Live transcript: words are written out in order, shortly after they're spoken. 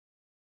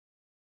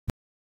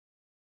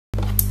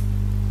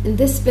In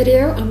this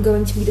video, I'm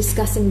going to be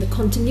discussing the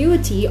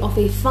continuity of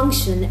a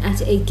function at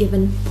a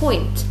given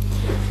point.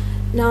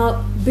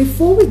 Now,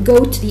 before we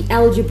go to the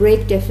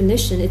algebraic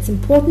definition, it's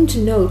important to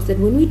note that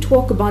when we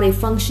talk about a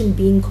function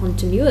being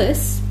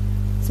continuous,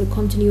 so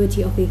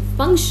continuity of a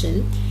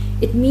function,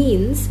 it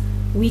means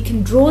we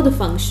can draw the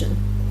function.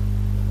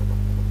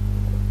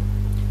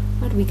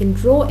 Right? We can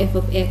draw f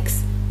of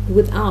x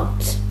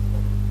without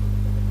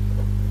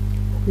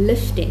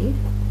lifting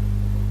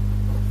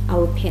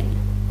our pen.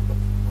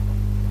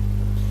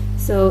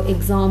 So,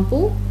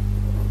 example,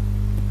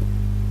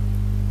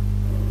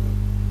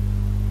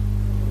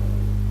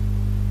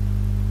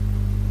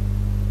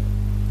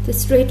 the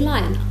straight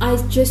line. I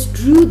just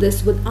drew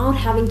this without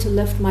having to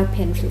lift my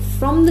pen. So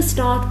from the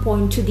start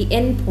point to the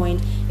end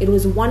point, it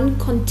was one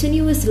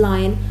continuous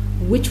line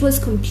which was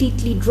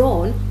completely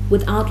drawn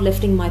without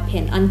lifting my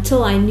pen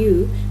until I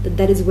knew that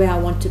that is where I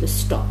wanted to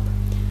stop.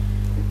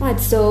 Right,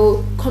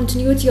 so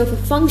continuity of a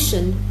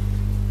function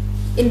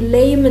in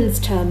layman's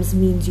terms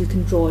means you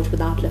can draw it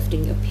without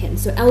lifting your pen.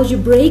 So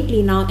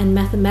algebraically now and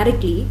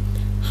mathematically,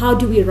 how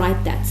do we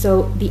write that?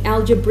 So the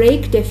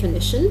algebraic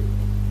definition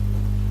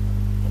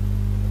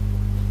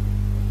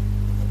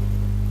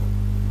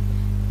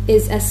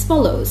is as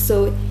follows.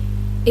 So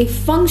a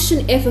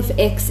function f of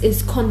x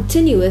is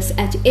continuous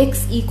at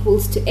x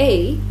equals to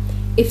a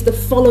if the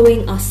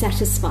following are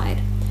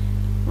satisfied.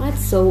 Right,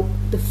 so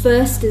the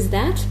first is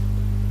that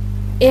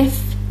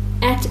f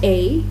at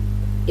a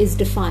is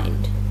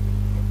defined.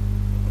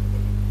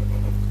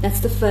 That's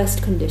the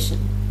first condition.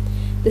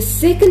 The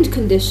second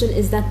condition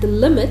is that the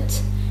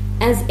limit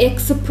as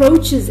x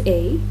approaches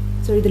a,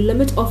 the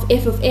limit of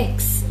f of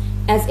x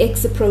as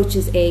x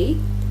approaches a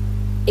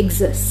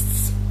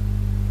exists.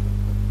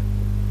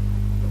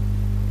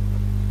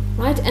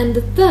 Right? And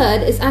the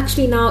third is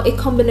actually now a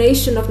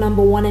combination of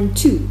number 1 and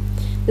 2.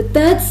 The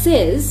third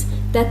says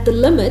that the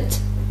limit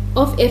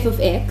of f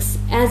of x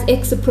as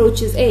x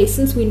approaches a,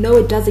 since we know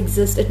it does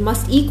exist, it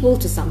must equal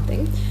to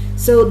something.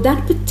 So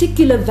that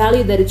particular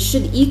value that it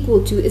should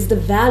equal to is the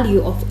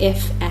value of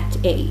f at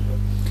a.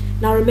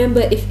 Now remember,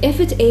 if f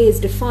at a is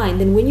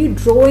defined, then when you're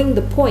drawing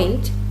the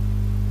point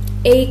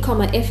a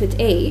comma f at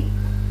a,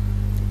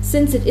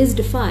 since it is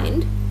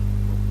defined,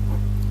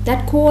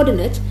 that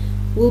coordinate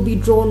will be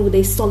drawn with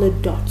a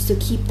solid dot. So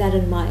keep that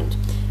in mind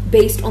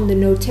based on the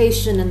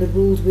notation and the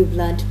rules we've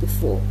learned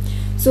before.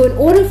 So in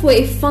order for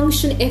a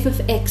function f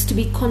of x to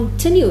be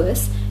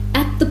continuous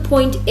at the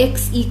point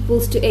x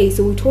equals to a,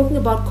 so we're talking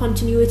about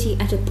continuity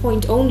at a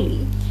point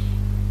only,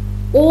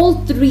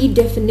 all three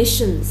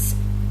definitions,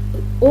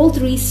 all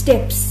three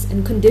steps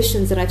and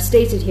conditions that I've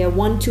stated here,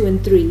 1, 2,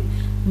 and 3,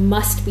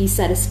 must be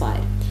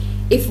satisfied.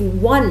 If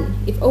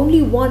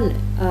only one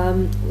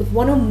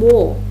or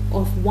more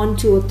of 1,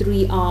 2, or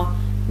 3 are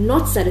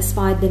not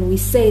satisfied, then we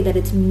say that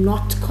it's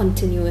not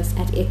continuous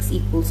at x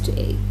equals to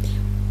a.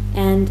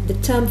 And the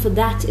term for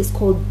that is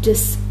called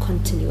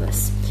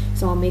discontinuous.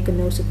 So I'll make a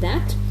note of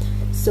that.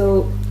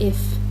 So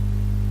if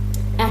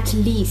at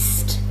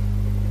least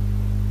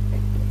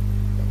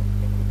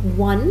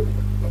one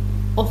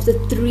of the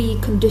three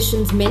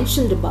conditions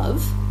mentioned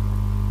above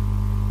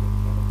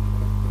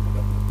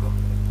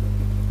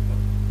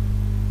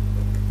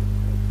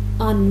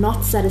are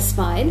not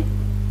satisfied,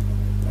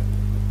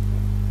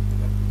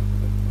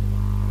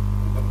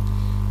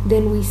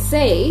 then we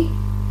say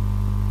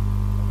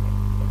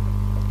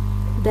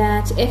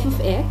that f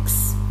of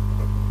x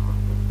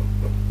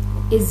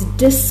is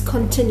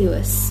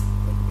discontinuous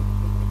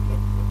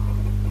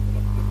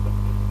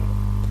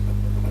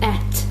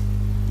at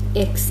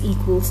x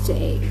equals to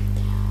a.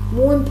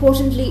 More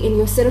importantly, in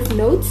your set of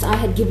notes, I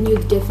had given you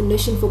the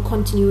definition for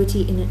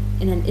continuity in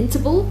an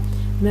interval.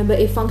 Remember,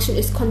 a function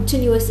is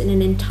continuous in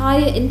an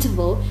entire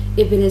interval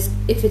if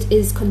it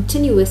is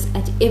continuous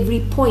at every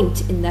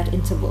point in that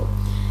interval.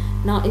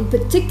 Now, in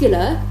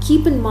particular,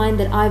 keep in mind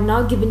that I've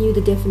now given you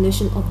the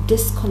definition of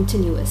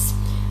discontinuous.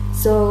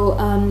 So,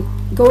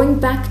 going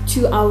back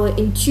to our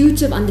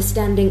intuitive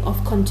understanding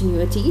of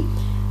continuity,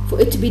 for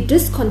it to be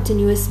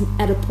discontinuous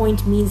at a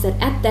point means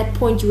that at that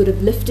point you would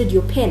have lifted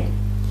your pen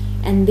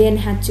and then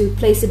had to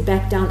place it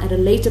back down at a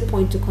later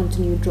point to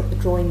continue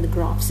drawing the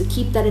graph. So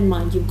keep that in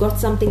mind. You've got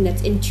something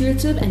that's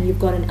intuitive and you've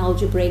got an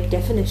algebraic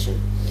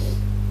definition.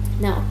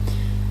 Now,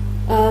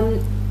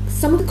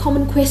 some of the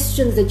common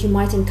questions that you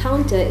might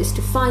encounter is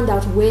to find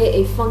out where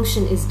a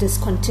function is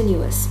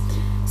discontinuous.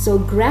 So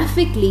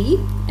graphically,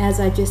 as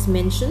I just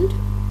mentioned,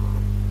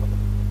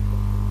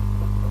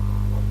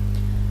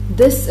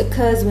 this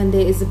occurs when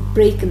there is a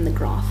break in the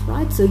graph,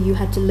 right? So you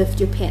had to lift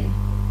your pen.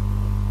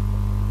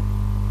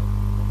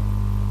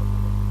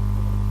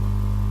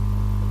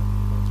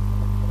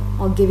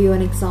 I'll give you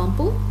an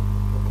example.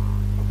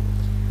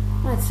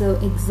 Right, so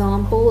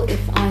example,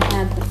 if I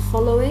had the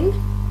following.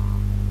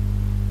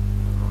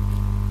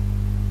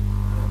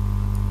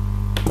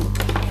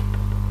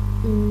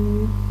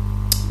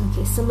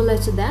 Okay, similar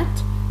to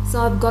that.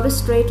 So I've got a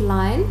straight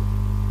line,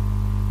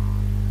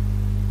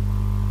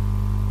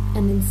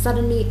 and then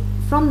suddenly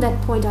from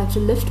that point I have to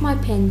lift my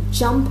pen,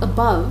 jump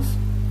above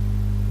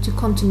to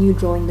continue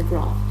drawing the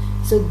graph.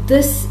 So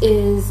this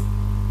is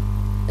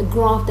a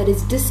graph that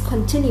is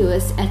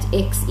discontinuous at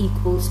x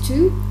equals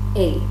to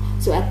a.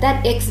 So at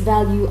that x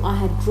value I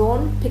had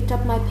drawn, picked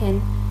up my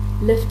pen,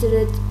 lifted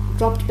it,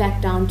 dropped back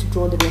down to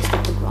draw the rest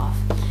of the graph.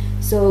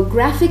 So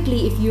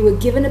graphically, if you were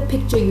given a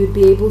picture, you'd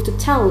be able to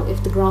tell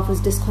if the graph was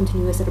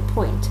discontinuous at a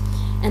point.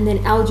 And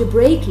then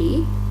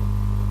algebraically,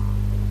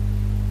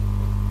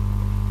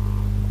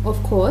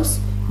 of course,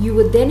 you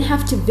would then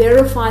have to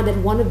verify that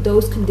one of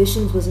those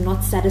conditions was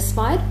not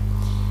satisfied.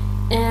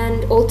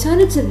 And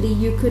alternatively,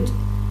 you could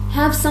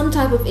have some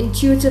type of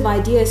intuitive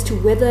idea as to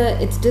whether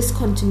it's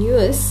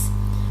discontinuous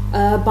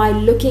by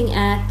looking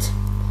at,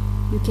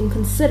 you can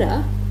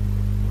consider,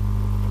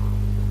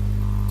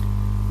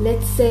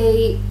 let's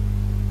say,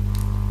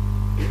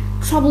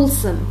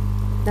 troublesome.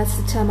 That's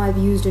the term I've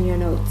used in your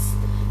notes.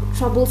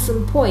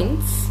 Troublesome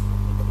points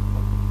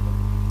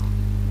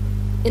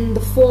in the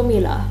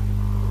formula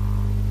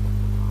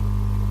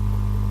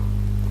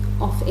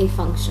of a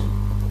function.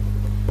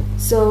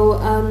 So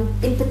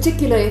in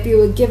particular, if you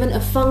were given a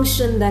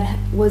function that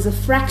was a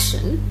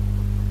fraction,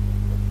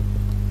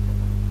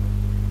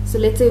 so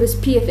let's say it was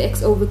p of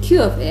x over q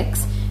of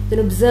x, then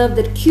observe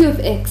that q of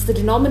x, the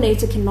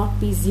denominator, cannot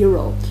be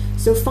 0.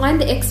 So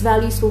find the x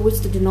values for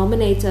which the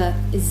denominator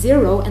is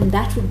 0, and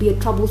that would be a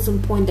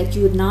troublesome point that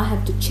you would now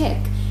have to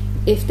check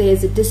if there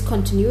is a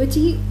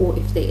discontinuity or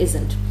if there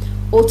isn't.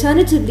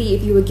 Alternatively,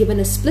 if you were given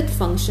a split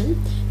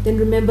function, then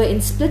remember in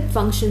split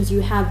functions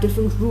you have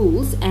different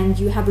rules and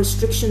you have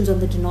restrictions on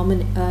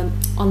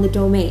the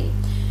domain.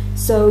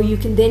 So you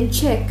can then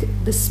check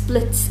the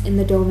splits in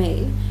the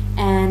domain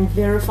and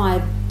verify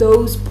if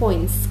those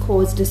points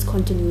cause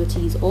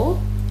discontinuities or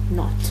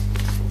not.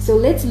 So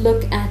let's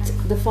look at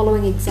the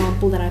following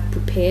example that I've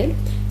prepared.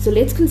 So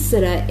let's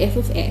consider f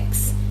of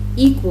x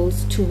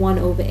equals to 1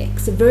 over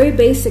x. A very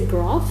basic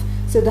graph,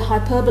 so the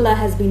hyperbola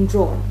has been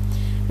drawn.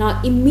 Now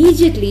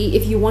immediately,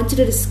 if you wanted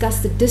to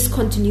discuss the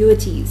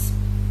discontinuities,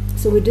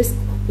 so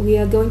we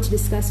are going to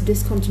discuss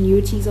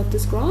discontinuities of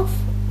this graph.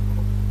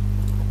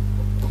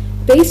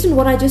 Based on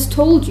what I just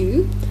told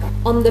you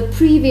on the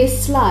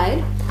previous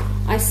slide,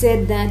 I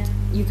said that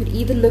you could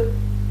either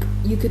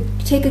you could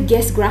take a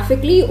guess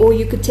graphically or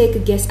you could take a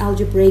guess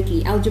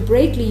algebraically.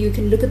 Algebraically, you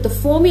can look at the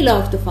formula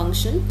of the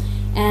function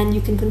and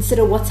you can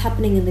consider what's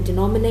happening in the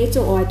denominator,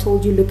 or I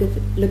told you look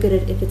at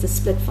it if it's a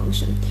split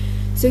function.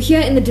 So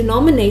here in the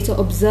denominator,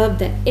 observe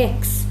that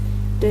x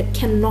that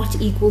cannot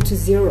equal to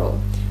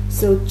 0.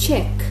 So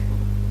check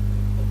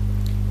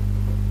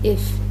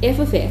if f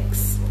of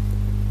x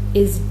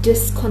is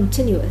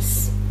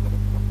discontinuous,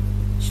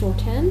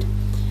 shorthand,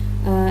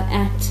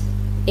 at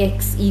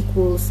x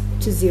equals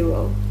to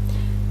 0.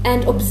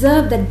 And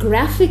observe that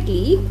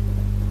graphically,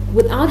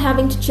 without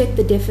having to check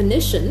the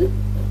definition,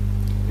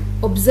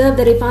 observe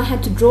that if I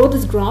had to draw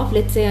this graph,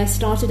 let's say I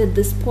started at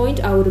this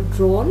point, I would have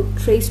drawn,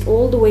 traced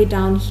all the way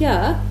down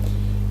here,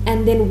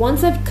 and then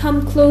once I've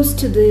come close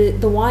to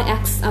the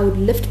y-axis, I would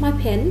lift my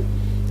pen,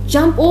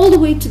 jump all the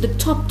way to the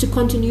top to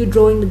continue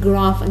drawing the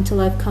graph until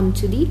I've come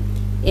to the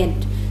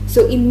end.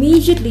 So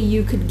immediately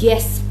you could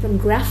guess from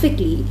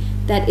graphically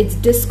that it's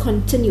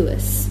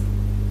discontinuous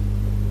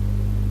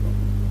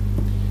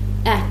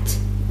at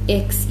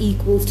x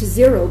equals to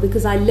 0,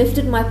 because I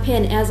lifted my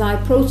pen as I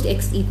approached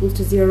x equals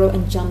to 0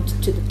 and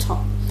jumped to the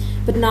top.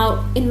 But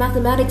now in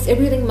mathematics,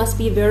 everything must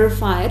be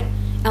verified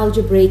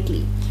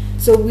algebraically.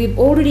 So we've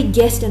already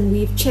guessed and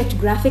we've checked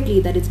graphically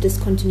that it's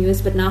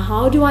discontinuous, but now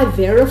how do I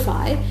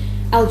verify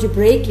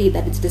algebraically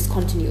that it's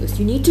discontinuous?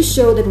 You need to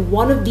show that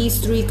one of these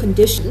three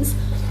conditions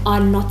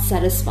are not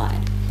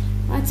satisfied,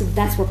 right? So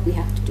that's what we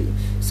have to do.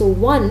 So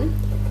one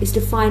is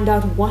to find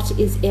out what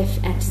is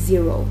f at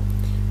 0.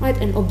 Right,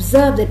 and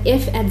observe that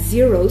f at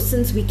 0,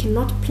 since we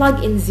cannot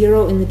plug in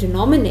 0 in the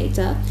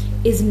denominator,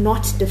 is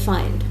not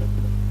defined.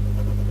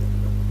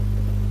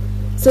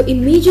 So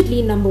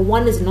immediately number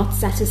 1 is not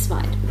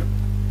satisfied,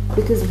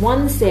 because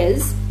 1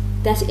 says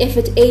that f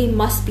at a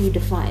must be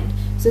defined.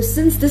 So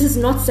since this is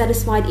not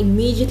satisfied,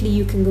 immediately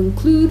you can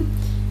conclude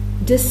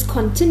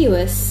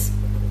discontinuous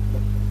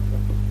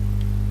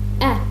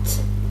at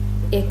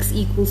x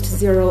equals to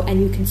 0, and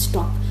you can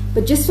stop.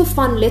 But just for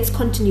fun, let's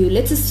continue.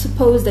 Let's just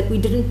suppose that we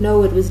didn't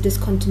know it was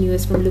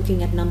discontinuous from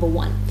looking at number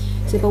 1.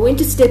 So if I went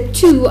to step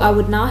 2, I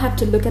would now have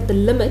to look at the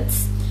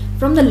limits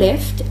from the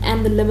left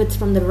and the limits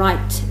from the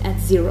right at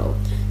 0.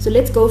 So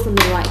let's go from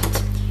the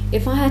right.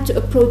 If I had to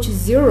approach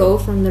 0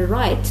 from the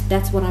right,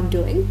 that's what I'm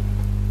doing.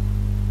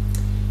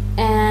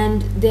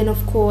 And then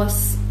of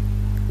course,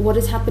 what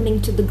is happening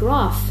to the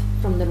graph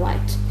from the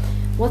right?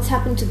 What's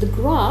happened to the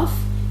graph,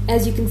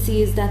 as you can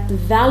see, is that the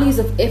values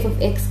of f of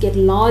x get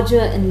larger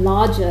and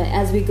larger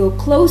as we go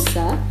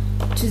closer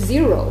to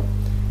 0.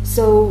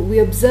 So we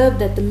observe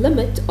that the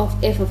limit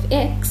of f of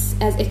x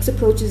as x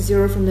approaches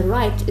 0 from the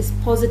right is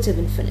positive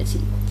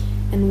infinity.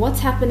 And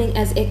what's happening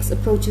as x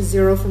approaches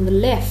 0 from the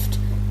left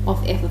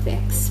of f of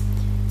x?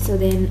 So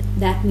then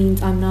that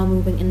means I'm now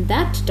moving in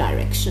that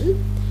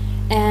direction.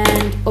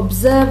 And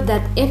observe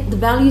that the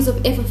values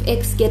of f of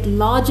x get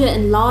larger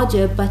and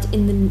larger, but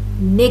in the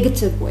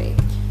negative way.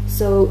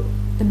 So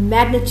the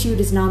magnitude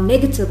is now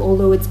negative,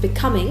 although it's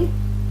becoming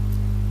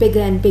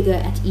bigger and bigger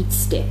at each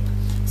step.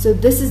 So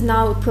this is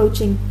now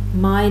approaching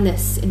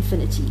minus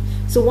infinity.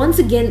 So once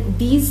again,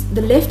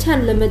 the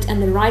left-hand limit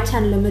and the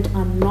right-hand limit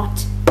are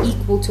not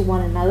equal to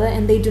one another,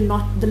 and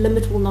the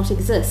limit will not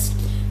exist.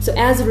 So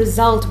as a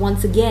result,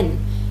 once again,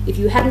 if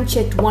you hadn't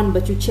checked 1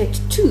 but you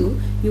checked 2,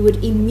 you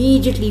would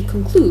immediately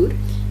conclude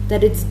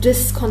that it's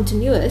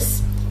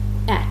discontinuous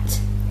at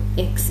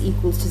x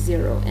equals to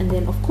 0. And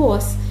then, of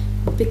course,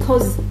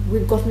 because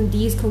we've gotten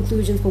these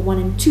conclusions for 1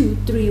 and 2,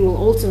 3 will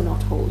also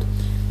not hold.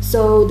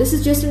 So this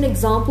is just an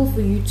example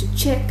for you to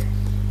check,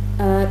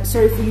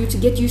 for you to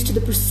get used to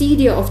the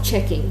procedure of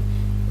checking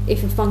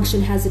if a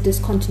function has a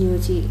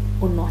discontinuity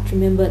or not.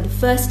 Remember, the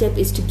first step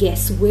is to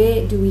guess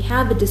where do we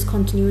have a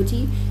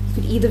discontinuity. You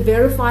could either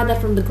verify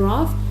that from the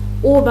graph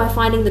or by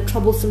finding the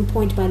troublesome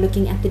point by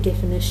looking at the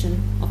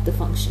definition of the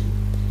function.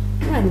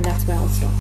 Alright, and that's where I'll stop.